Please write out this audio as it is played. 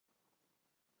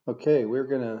Okay, we're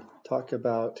going to talk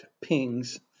about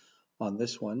pings on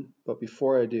this one, but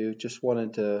before I do, just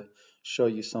wanted to show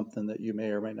you something that you may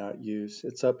or may not use.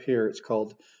 It's up here. It's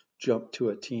called Jump to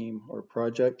a Team or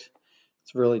Project.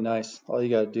 It's really nice. All you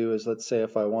got to do is, let's say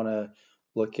if I want to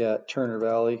look at Turner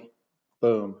Valley,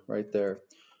 boom, right there.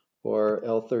 Or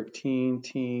L13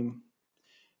 team,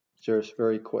 just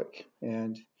very quick.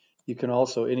 And you can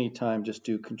also anytime just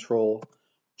do Control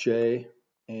J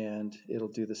and it'll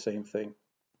do the same thing.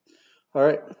 All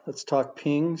right, let's talk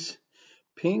pings.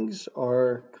 Pings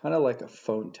are kind of like a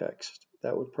phone text.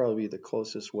 That would probably be the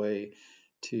closest way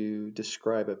to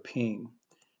describe a ping.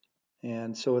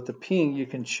 And so with the ping, you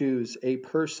can choose a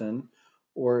person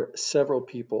or several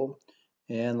people.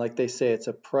 And like they say, it's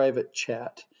a private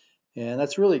chat. And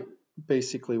that's really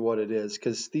basically what it is,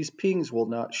 because these pings will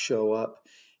not show up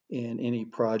in any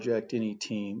project, any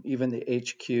team, even the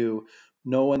HQ.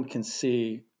 No one can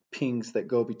see pings that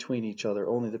go between each other,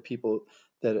 only the people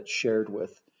that it's shared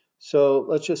with. So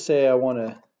let's just say I want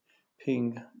to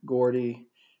ping Gordy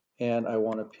and I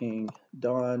want to ping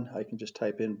Don. I can just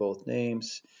type in both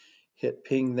names, hit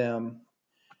ping them,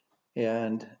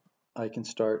 and I can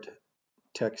start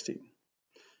texting.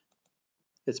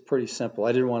 It's pretty simple.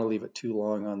 I didn't want to leave it too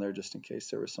long on there just in case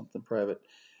there was something private.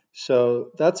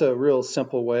 So that's a real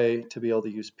simple way to be able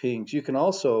to use pings. You can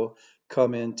also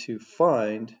come into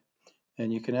Find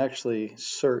and you can actually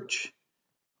search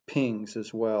pings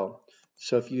as well.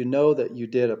 So if you know that you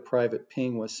did a private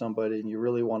ping with somebody and you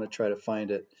really want to try to find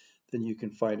it, then you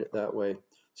can find it that way.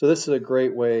 So this is a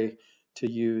great way to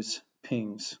use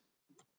pings.